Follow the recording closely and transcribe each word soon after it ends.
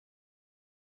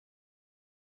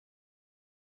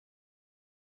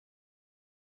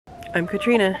I'm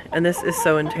Katrina, and this is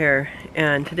Sew and Tare,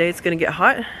 and today it's going to get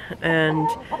hot, and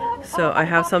so I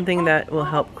have something that will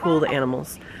help cool the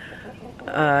animals.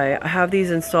 I have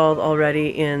these installed already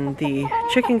in the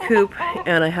chicken coop,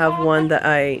 and I have one that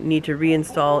I need to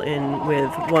reinstall in with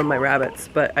one of my rabbits,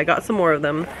 but I got some more of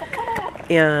them,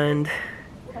 and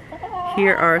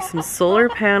here are some solar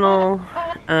panel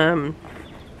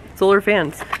solar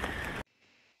fans.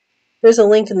 There's a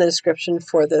link in the description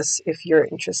for this if you're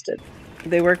interested.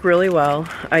 They work really well.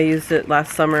 I used it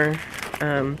last summer.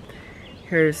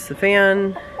 Here's the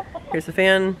fan. Here's the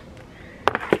fan.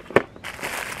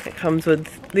 It comes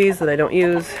with these that I don't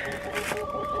use.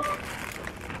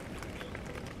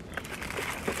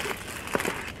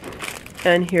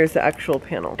 And here's the actual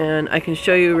panel. And I can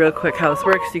show you real quick how this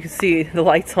works. You can see the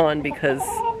lights on because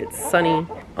it's sunny.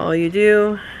 All you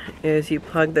do is you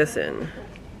plug this in.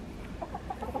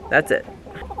 That's it.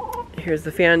 Here's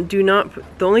the fan. The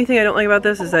only thing I don't like about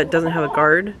this is that it doesn't have a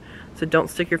guard, so don't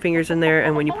stick your fingers in there,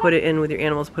 and when you put it in with your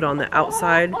animals, put it on the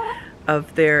outside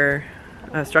of their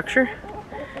structure.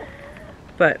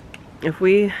 But if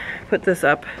we put this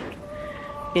up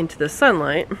into the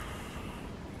sunlight,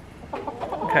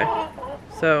 okay,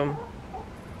 so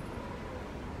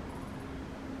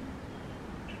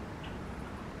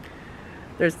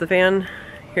there's the fan,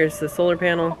 here's the solar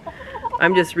panel.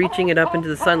 I'm just reaching it up into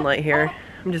the sunlight here.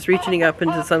 I'm just reaching up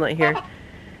into the sunlight here,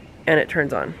 and it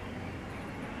turns on.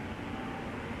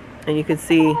 And you can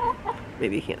see,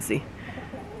 maybe you can't see.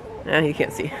 Nah, you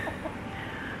can't see.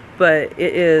 But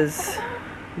it is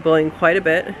blowing quite a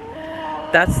bit.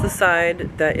 That's the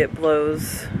side that it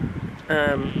blows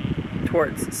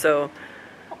towards. So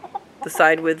the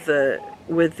side with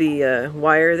the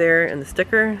wire there and the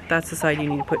sticker, that's the side you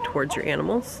need to put towards your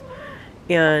animals.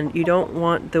 And you don't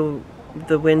want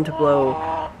the wind to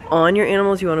blow on your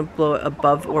animals, you want to blow it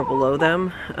above or below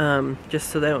them, just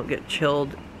so they don't get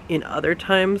chilled in other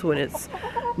times when it's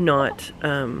not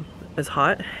as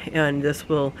hot, and this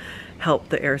will help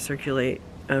the air circulate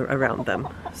around them.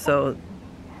 So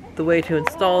the way to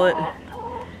install it,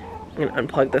 I'm going to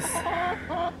unplug this.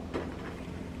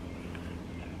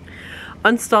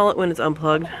 Install it when it's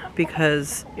unplugged,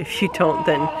 because if you don't,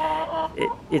 then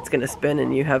it's going to spin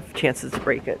and you have chances to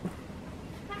break it.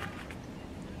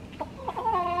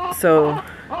 So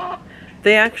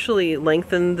they actually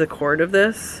lengthened the cord of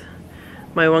this.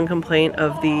 My one complaint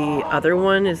of the other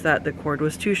one is that the cord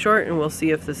was too short, and we'll see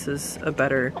if this is a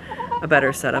better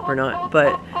setup or not.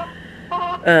 But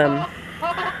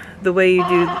the way you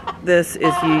do this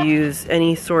is you use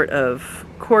any sort of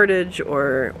cordage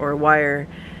or wire,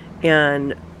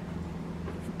 and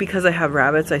because I have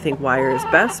rabbits, I think wire is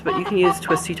best, but you can use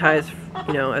twisty ties,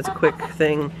 you know, as a quick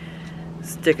thing.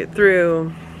 Stick it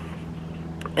through,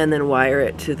 and then wire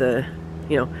it to the,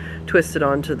 you know, twist it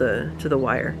onto the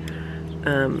wire.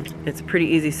 It's a pretty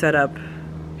easy setup,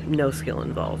 no skill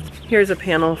involved. Here's a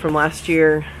panel from last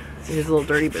year. It's a little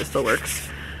dirty, but it still works.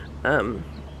 That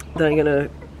I'm gonna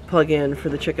plug in for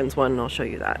the chickens one, and I'll show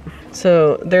you that.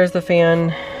 So there's the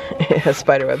fan. It has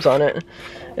spider webs on it.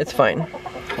 It's fine.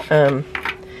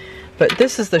 But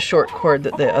this is the short cord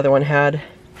that the other one had,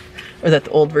 or that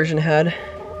the old version had.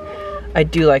 I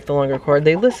do like the longer cord.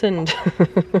 They listened.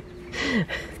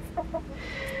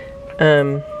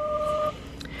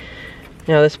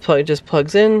 Now this plug just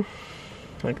plugs in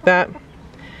like that,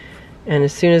 and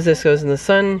as soon as this goes in the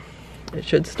sun, it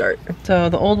should start. So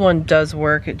the old one does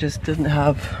work, it just doesn't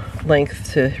have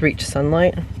length to reach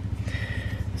sunlight.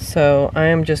 So I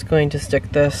am just going to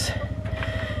stick this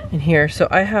in here. So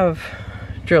I have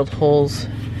drilled holes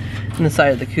in the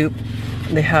side of the coop.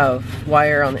 They have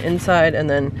wire on the inside, and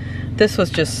then this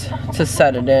was just to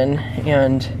set it in,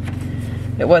 and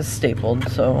it was stapled,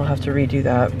 so I'll have to redo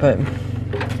that, but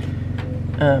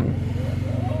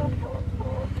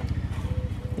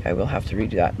I will have to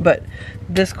redo that. But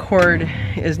this cord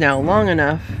is now long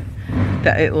enough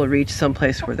that it will reach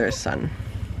someplace where there's sun,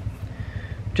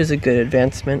 which is a good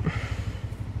advancement.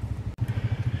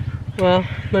 Well,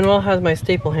 Manuel has my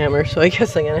staple hammer, so I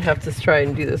guess I'm gonna have to try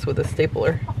and do this with a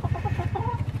stapler.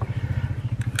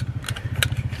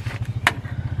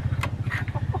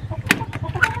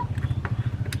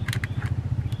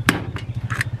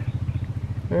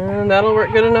 And that'll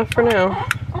work good enough for now.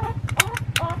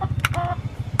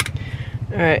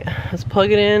 Alright, let's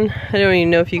plug it in. I don't even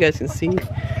know if you guys can see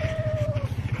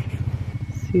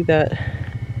that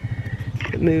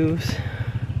it moves.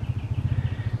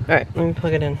 Alright, let me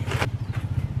plug it in.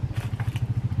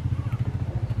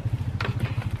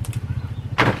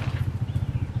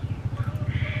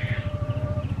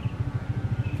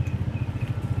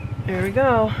 There we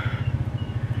go.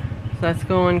 So that's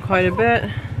going quite a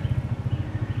bit.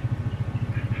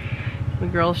 The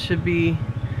girls should be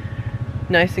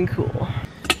nice and cool.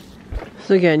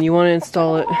 So again, you want to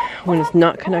install it when it's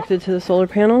not connected to the solar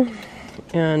panel.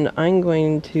 And I'm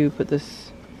going to put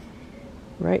this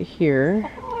right here,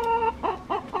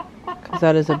 because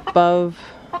that is above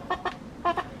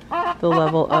the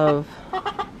level of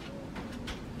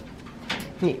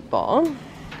Meatball.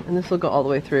 And this will go all the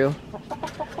way through.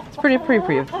 It's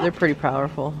they're pretty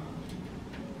powerful.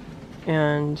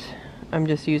 And I'm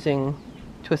just using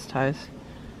twist ties.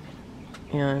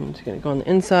 And it's gonna go on the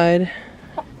inside.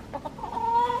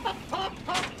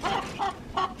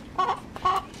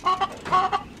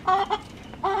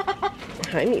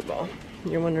 Hi, Meatball.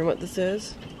 You're wondering what this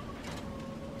is?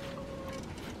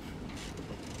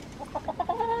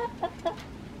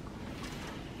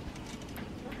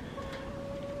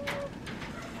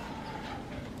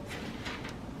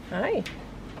 Hi.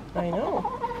 I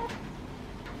know.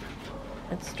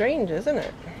 It's strange, isn't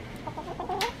it?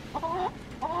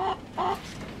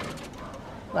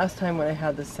 Last time when I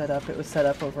had this set up, it was set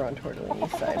up over on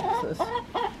Tortellini's side. So it's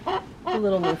a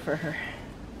little new for her.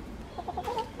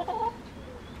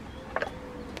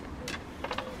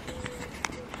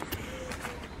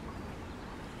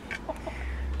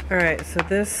 Alright, so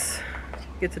this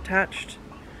gets attached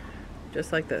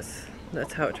just like this.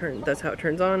 That's how it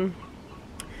turns on.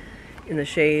 In the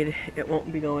shade, it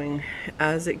won't be going.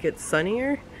 As it gets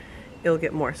sunnier, it'll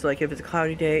get more. So like if it's a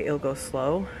cloudy day, it'll go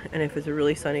slow, and if it's a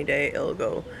really sunny day, it'll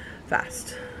go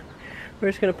fast. We're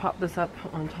just gonna pop this up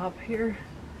on top here.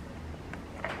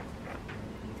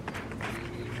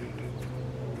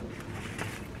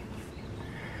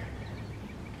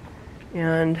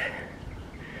 And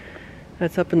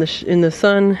that's up in the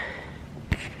sun,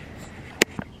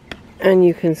 and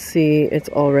you can see it's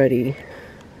already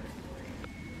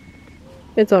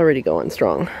going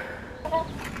strong.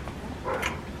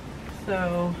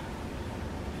 So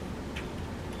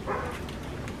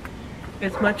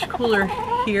it's much cooler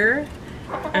here,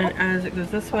 and as it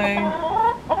goes this way,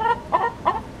 I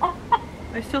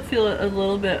still feel it a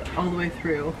little bit all the way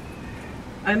through.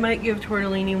 I might give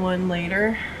Tortellini one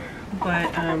later,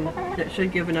 but that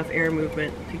should give enough air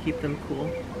movement to keep them cool.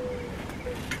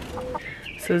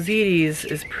 So Ziti's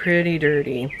is pretty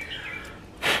dirty.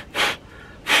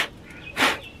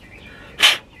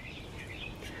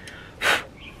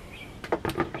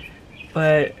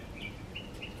 But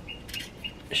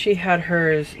she had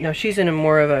hers. Now she's in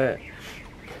more of an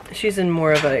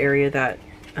area that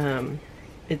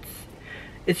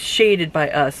it's shaded by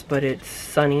us, but it's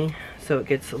sunny, so it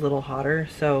gets a little hotter.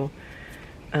 So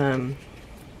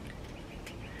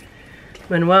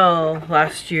Manuel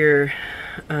last year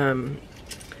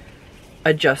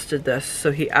adjusted this,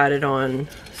 so he added on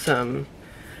some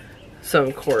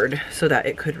cord so that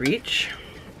it could reach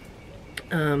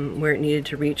where it needed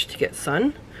to reach to get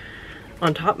sun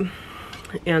on top.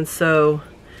 And so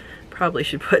probably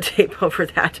should put tape over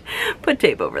that. Put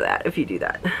tape over that if you do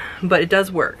that. But it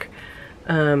does work.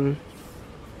 I'll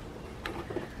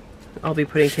be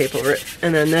putting tape over it.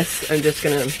 And then this, I'm just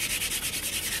gonna,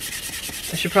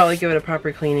 I should probably give it a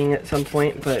proper cleaning at some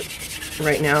point, but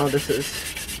right now this is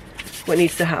what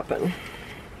needs to happen.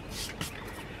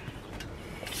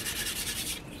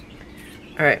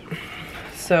 Alright,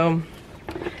 so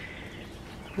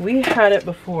we had it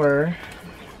before.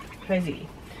 Hi Z.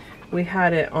 We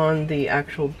had it on the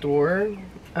actual door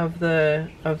of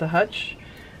the hutch,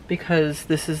 because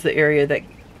this is the area that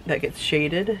gets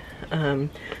shaded,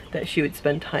 that she would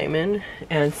spend time in.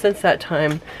 And since that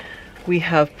time, we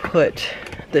have put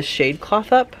the shade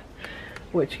cloth up,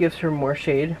 which gives her more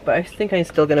shade. But I think I'm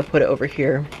still gonna put it over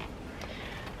here.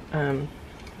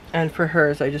 And for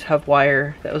hers, I just have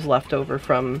wire that was left over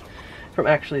from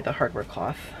actually the hardware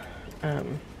cloth.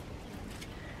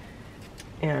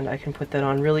 And I can put that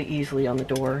on really easily on the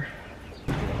door.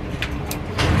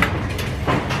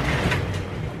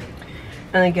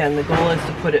 And again, the goal is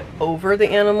to put it over the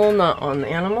animal, not on the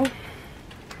animal.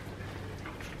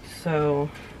 So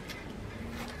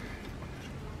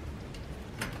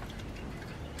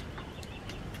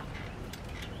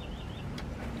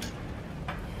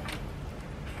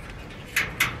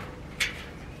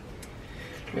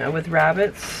now with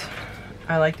rabbits,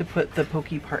 I like to put the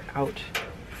pokey part out,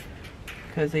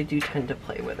 because they do tend to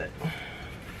play with it.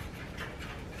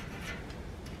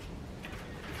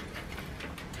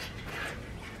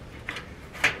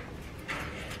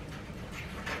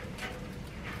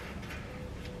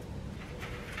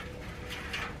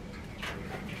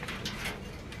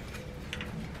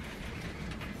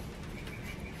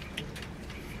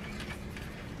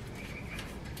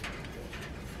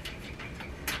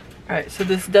 Alright, so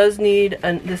this does need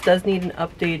an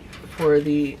update for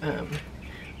the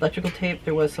electrical tape.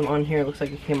 There was some on here. It looks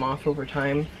like it came off over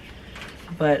time.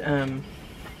 But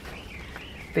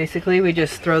basically we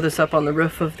just throw this up on the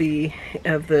roof of the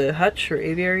hutch or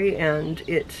aviary, and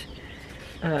it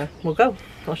will go.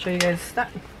 I'll show you guys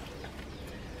that.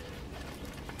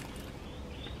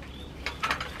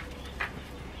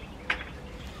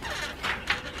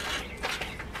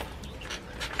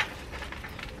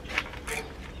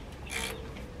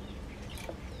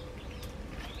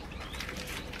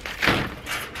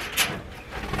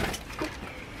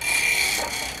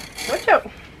 Watch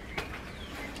out!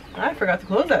 I forgot to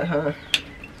close that, huh?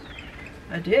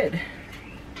 I did.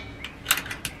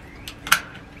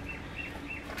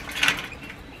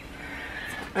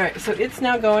 Alright, so it's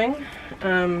now going.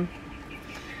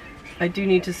 I do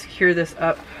need to secure this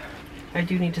up. I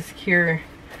do need to secure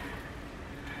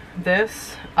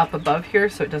this up above here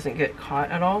so it doesn't get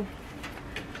caught at all.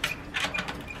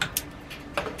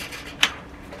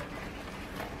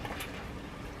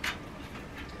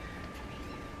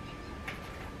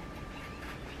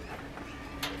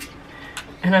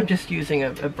 And I'm just using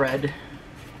a bread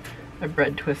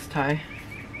twist tie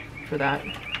for that.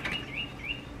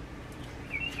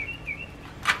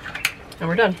 And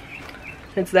we're done.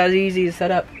 It's that easy to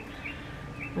set up.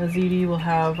 Aziti will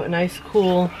have a nice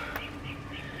cool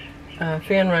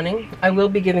fan running. I will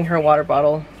be giving her a water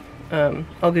bottle.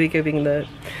 I'll be giving the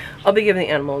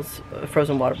animals a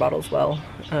frozen water bottle as well,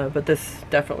 but this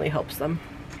definitely helps them.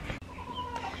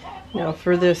 Now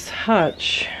for this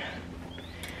hutch,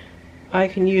 I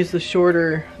can use the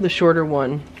shorter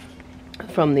one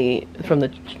from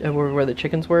where the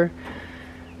chickens were.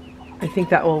 I think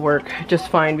that will work just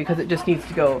fine because it just needs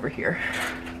to go over here.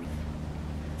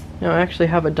 Now I actually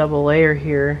have a double layer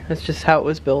here. That's just how it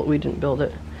was built. We didn't build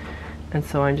it. And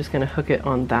so I'm just going to hook it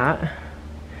on that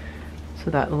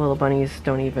so that the little bunnies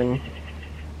don't even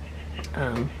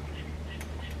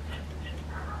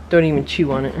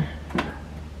chew on it.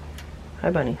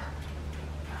 Hi, bunnies.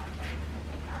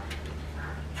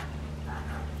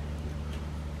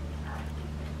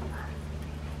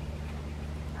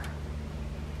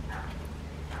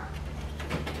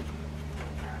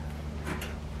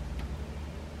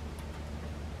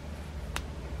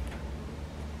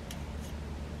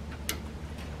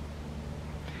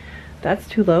 That's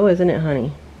too low, isn't it,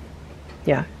 honey?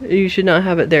 Yeah, you should not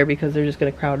have it there because they're just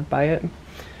going to crowd by it.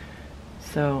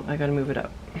 So I got to move it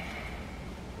up.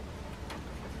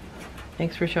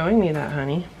 Thanks for showing me that,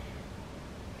 honey.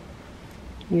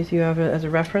 Use you as a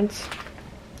reference.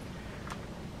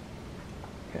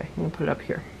 Okay, I'm going to put it up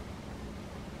here.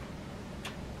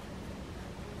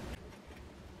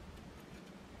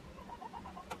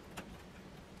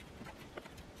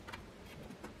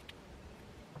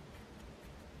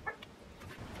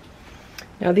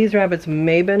 Now these rabbits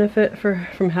may benefit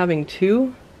from having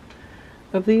two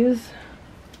of these,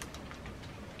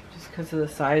 just because of the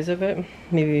size of it.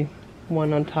 Maybe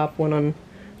one on top, one on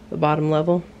the bottom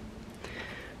level.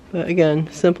 But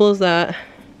again, simple as that.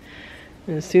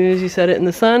 And as soon as you set it in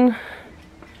the sun,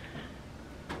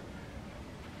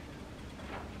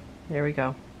 there we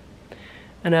go.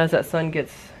 And as that sun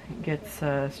gets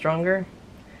stronger,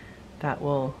 that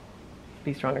will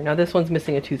be stronger. Now this one's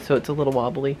missing a tooth, so it's a little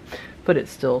wobbly, but it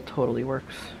still totally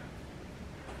works.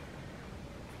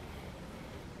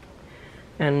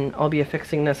 And I'll be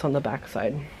affixing this on the back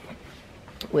side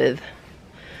with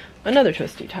another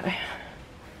twisty tie.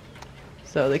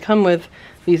 So they come with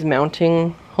these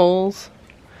mounting holes,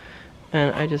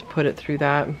 and I just put it through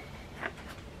that.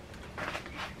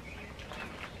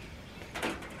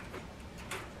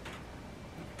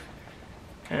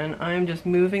 And I'm just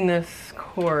moving this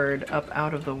cord up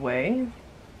out of the way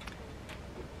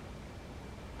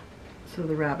so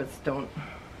the rabbits don't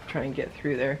try and get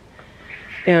through there.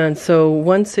 And so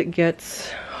once it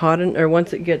gets or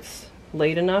once it gets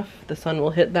late enough, the sun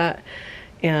will hit that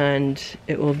and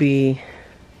it will be,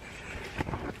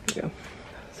 there we go.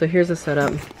 So here's the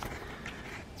setup.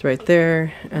 It's right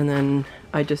there, and then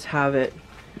I just have it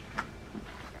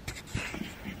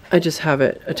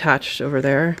attached over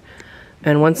there.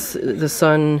 And once the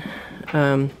sun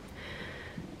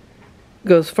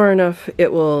goes far enough,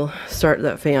 it will start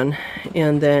that fan.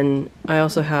 And then I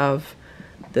also have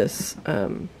this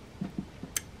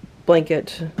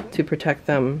blanket to protect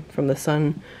them from the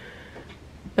sun,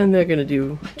 and they're gonna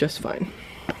do just fine.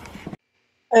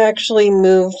 I actually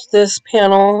moved this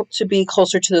panel to be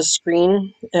closer to the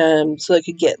screen so I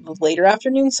could get the later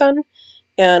afternoon sun,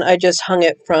 and I just hung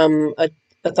it from a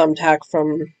thumbtack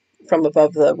from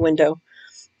above the window.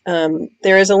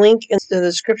 There is a link in the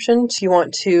description if you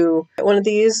want to get one of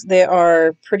these. They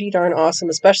are pretty darn awesome,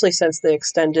 especially since they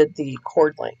extended the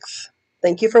cord length.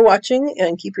 Thank you for watching,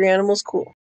 and keep your animals cool.